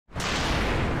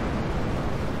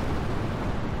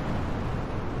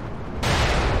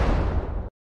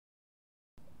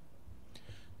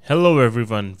Hello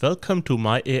everyone, welcome to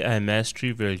My AI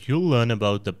Mastery, where you'll learn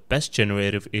about the best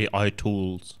generative AI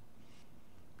tools.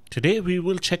 Today we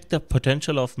will check the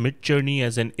potential of Midjourney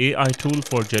as an AI tool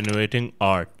for generating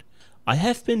art. I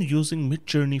have been using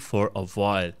Midjourney for a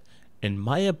while. In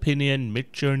my opinion,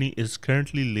 Midjourney is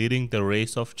currently leading the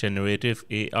race of generative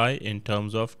AI in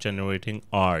terms of generating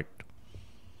art.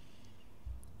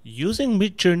 Using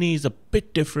Midjourney is a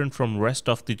bit different from rest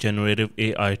of the generative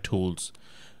AI tools.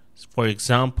 For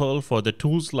example, for the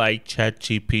tools like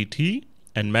ChatGPT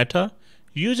and Meta,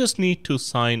 you just need to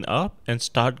sign up and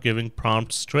start giving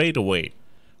prompts straight away.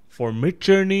 For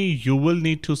Midjourney, you will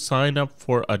need to sign up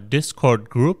for a Discord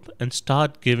group and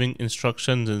start giving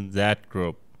instructions in that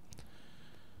group.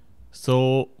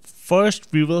 So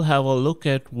first we will have a look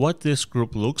at what this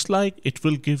group looks like. It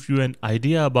will give you an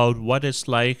idea about what it's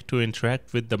like to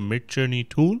interact with the Midjourney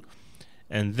tool.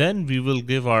 And then we will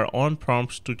give our own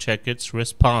prompts to check its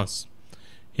response.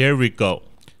 Here we go.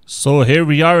 So here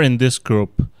we are in this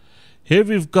group. Here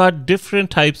we've got different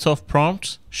types of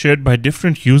prompts shared by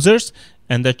different users,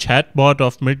 and the chatbot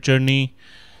of Midjourney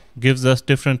gives us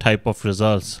different type of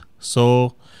results.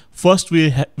 So first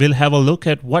we'll have a look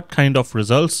at what kind of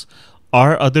results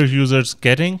are other users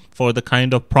getting for the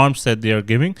kind of prompts that they are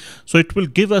giving. So it will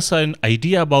give us an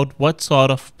idea about what sort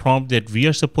of prompt that we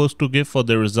are supposed to give for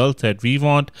the results that we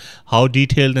want, how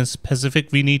detailed and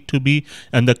specific we need to be,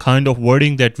 and the kind of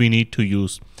wording that we need to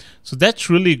use. So that's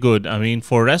really good. I mean,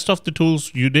 for rest of the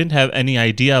tools, you didn't have any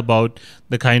idea about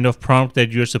the kind of prompt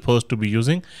that you're supposed to be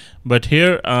using. But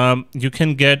here, you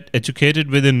can get educated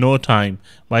within no time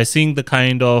by seeing the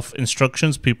kind of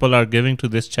instructions people are giving to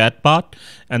this chatbot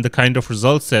and the kind of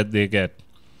results that they get.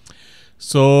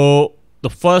 So the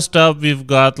first up, we've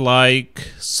got like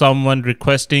someone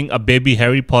requesting a baby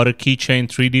Harry Potter keychain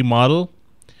 3D model.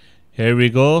 Here we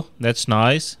go. That's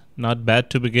nice. Not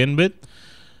bad to begin with.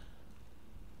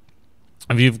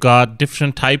 We've got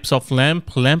different types of lamp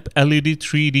LED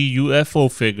 3D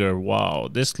UFO figure. Wow,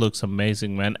 this looks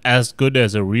amazing, man. As good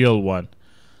as a real one.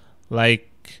 Like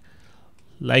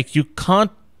you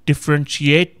can't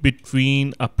differentiate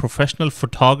between a professional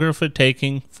photographer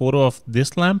taking photo of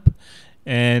this lamp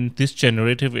and this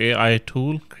generative AI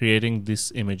tool creating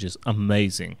this image. Is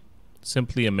amazing.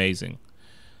 Simply amazing.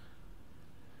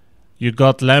 You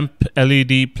got lamp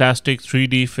LED plastic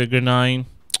 3D figure 9.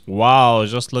 Wow,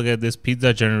 just look at this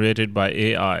pizza generated by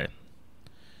AI.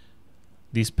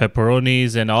 These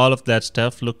pepperonis and all of that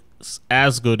stuff looks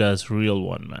as good as real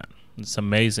one, man. It's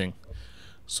amazing.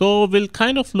 So we'll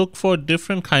kind of look for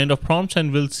different kind of prompts,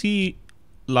 and we'll see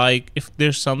like if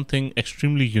there's something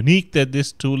extremely unique that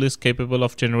this tool is capable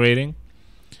of generating.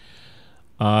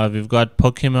 We've got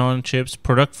Pokemon chips,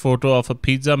 product photo of a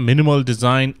pizza, minimal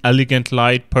design, elegant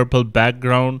light, purple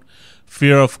background,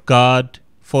 fear of God,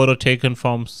 photo taken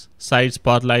from side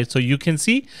spotlight. So you can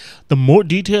see the more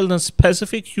detailed and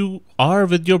specific you are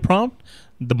with your prompt,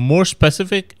 the more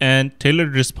specific and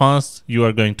tailored response you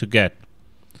are going to get.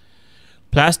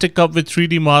 Plastic cup with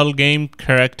 3D model game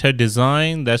character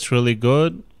design. That's really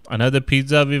good. Another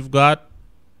pizza we've got.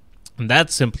 And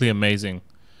that's simply amazing.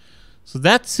 So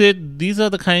that's it. These are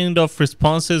the kind of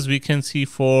responses we can see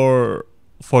for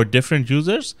different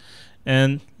users.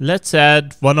 And let's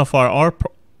add one of our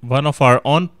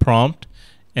own prompt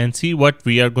and see what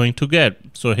we are going to get.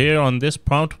 So here on this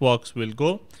prompt box we'll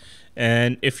go,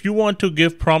 and if you want to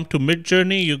give prompt to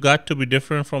Midjourney, you got to be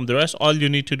different from the rest. All you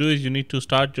need to do is you need to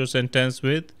start your sentence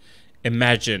with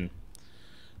imagine.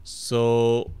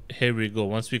 So here we go.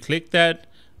 Once we click that,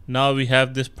 now we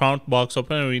have this prompt box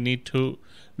open, and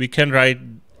we can write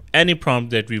any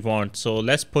prompt that we want. So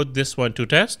let's put this one to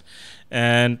test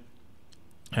and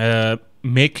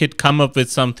make it come up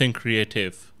with something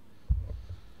creative.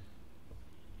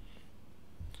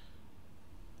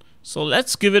 So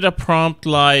let's give it a prompt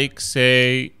like,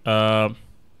 say, a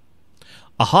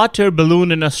hot air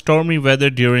balloon in a stormy weather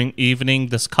during evening.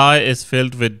 The sky is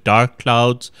filled with dark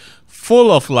clouds,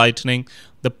 full of lightning.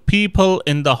 The people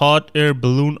in the hot air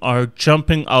balloon are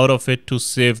jumping out of it to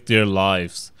save their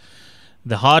lives.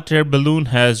 The hot air balloon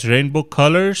has rainbow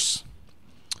colors.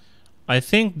 I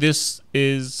think this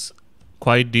is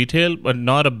quite detailed, but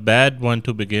not a bad one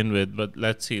to begin with. But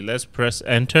let's see. Let's press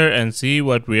enter and see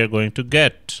what we are going to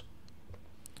get.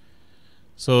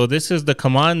 So this is the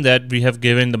command that we have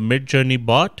given the Midjourney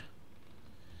bot,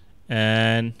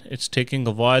 and it's taking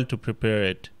a while to prepare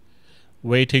it.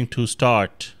 Waiting to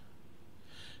start.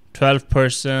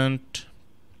 12%.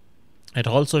 It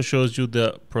also shows you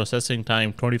the processing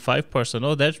time, 25%.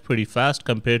 Oh, that's pretty fast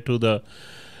compared to the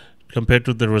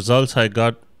results I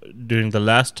got during the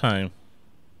last time.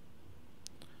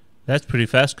 That's pretty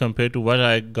fast compared to what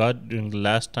I got during the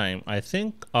last time. I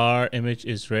think our image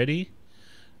is ready.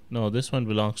 No, this one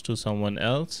belongs to someone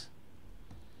else.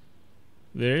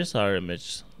 Where is our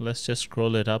image? Let's just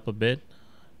scroll it up a bit.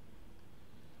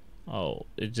 Oh,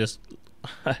 it just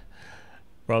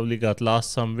probably got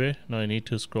lost somewhere. No, I need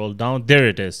to scroll down. There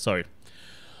it is. Sorry.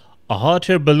 A hot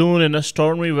air balloon in a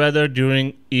stormy weather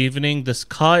during evening. The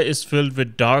sky is filled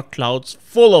with dark clouds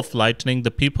full of lightning.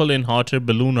 The people in hot air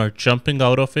balloon are jumping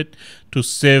out of it to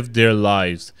save their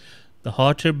lives. The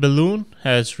hot air balloon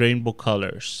has rainbow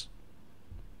colors.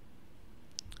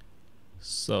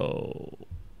 So,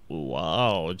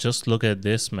 wow, just look at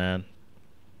this, man.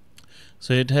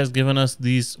 So it has given us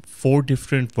these 4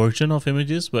 different versions of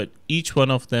images, but each one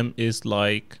of them is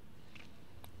like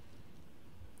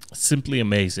simply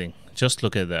amazing. Just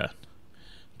look at that.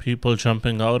 People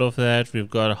jumping out of that. We've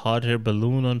got a hot air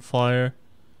balloon on fire.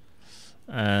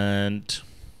 And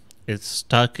it's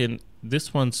stuck in...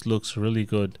 This one looks really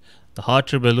good. The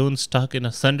hot air balloon stuck in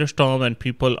a thunderstorm and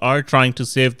people are trying to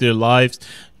save their lives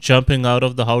jumping out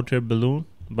of the hot air balloon.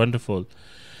 Wonderful.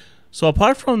 So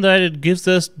apart from that, it gives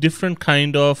us different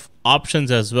kind of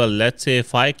options as well. Let's say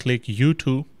if I click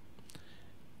YouTube,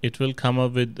 it will come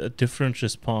up with a different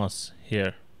response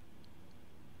here.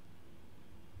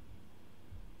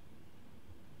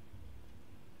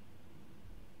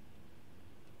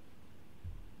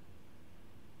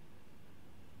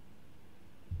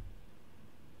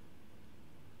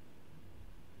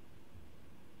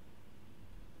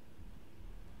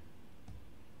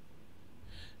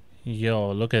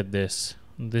 Yo, look at this.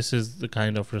 This is the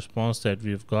kind of response that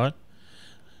we've got.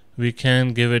 We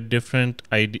can give it different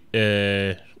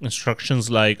instructions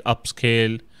like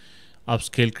upscale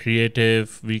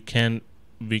creative. We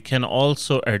can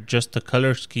also adjust the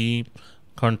color scheme,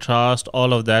 contrast,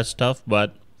 all of that stuff.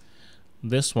 But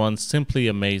this one's simply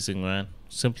amazing, man.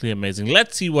 Simply amazing.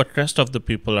 Let's see what rest of the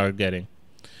people are getting.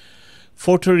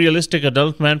 Photorealistic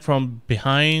adult man from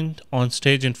behind on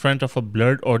stage in front of a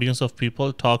blurred audience of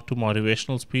people talk to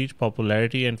motivational speech,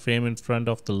 popularity and fame in front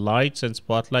of the lights and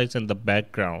spotlights in the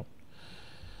background.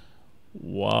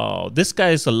 Wow, this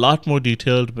guy is a lot more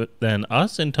detailed than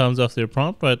us in terms of their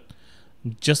prompt, but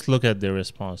just look at their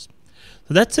response.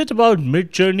 So that's it about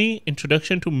Midjourney,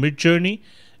 introduction to Midjourney.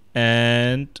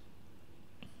 And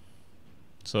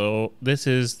so this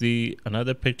is the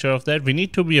another picture of that. We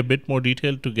need to be a bit more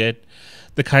detailed to get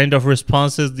the kind of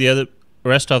responses the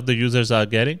rest of the users are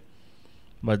getting.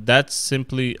 But that's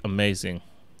simply amazing.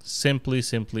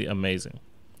 Simply amazing.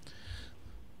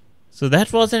 So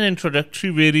that was an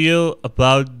introductory video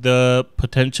about the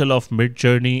potential of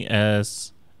Midjourney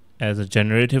as a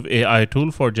generative AI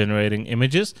tool for generating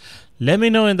images. Let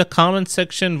me know in the comment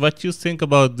section what you think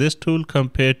about this tool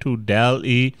compared to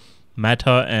dall-E,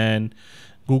 Meta and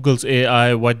Google's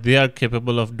AI, what they are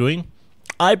capable of doing.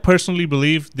 I personally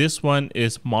believe this one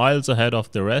is miles ahead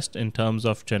of the rest in terms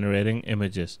of generating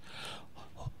images.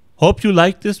 Hope you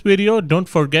liked this video. Don't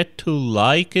forget to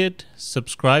like it,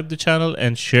 subscribe the channel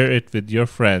and share it with your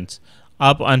friends.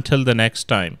 Up until the next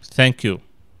time. Thank you.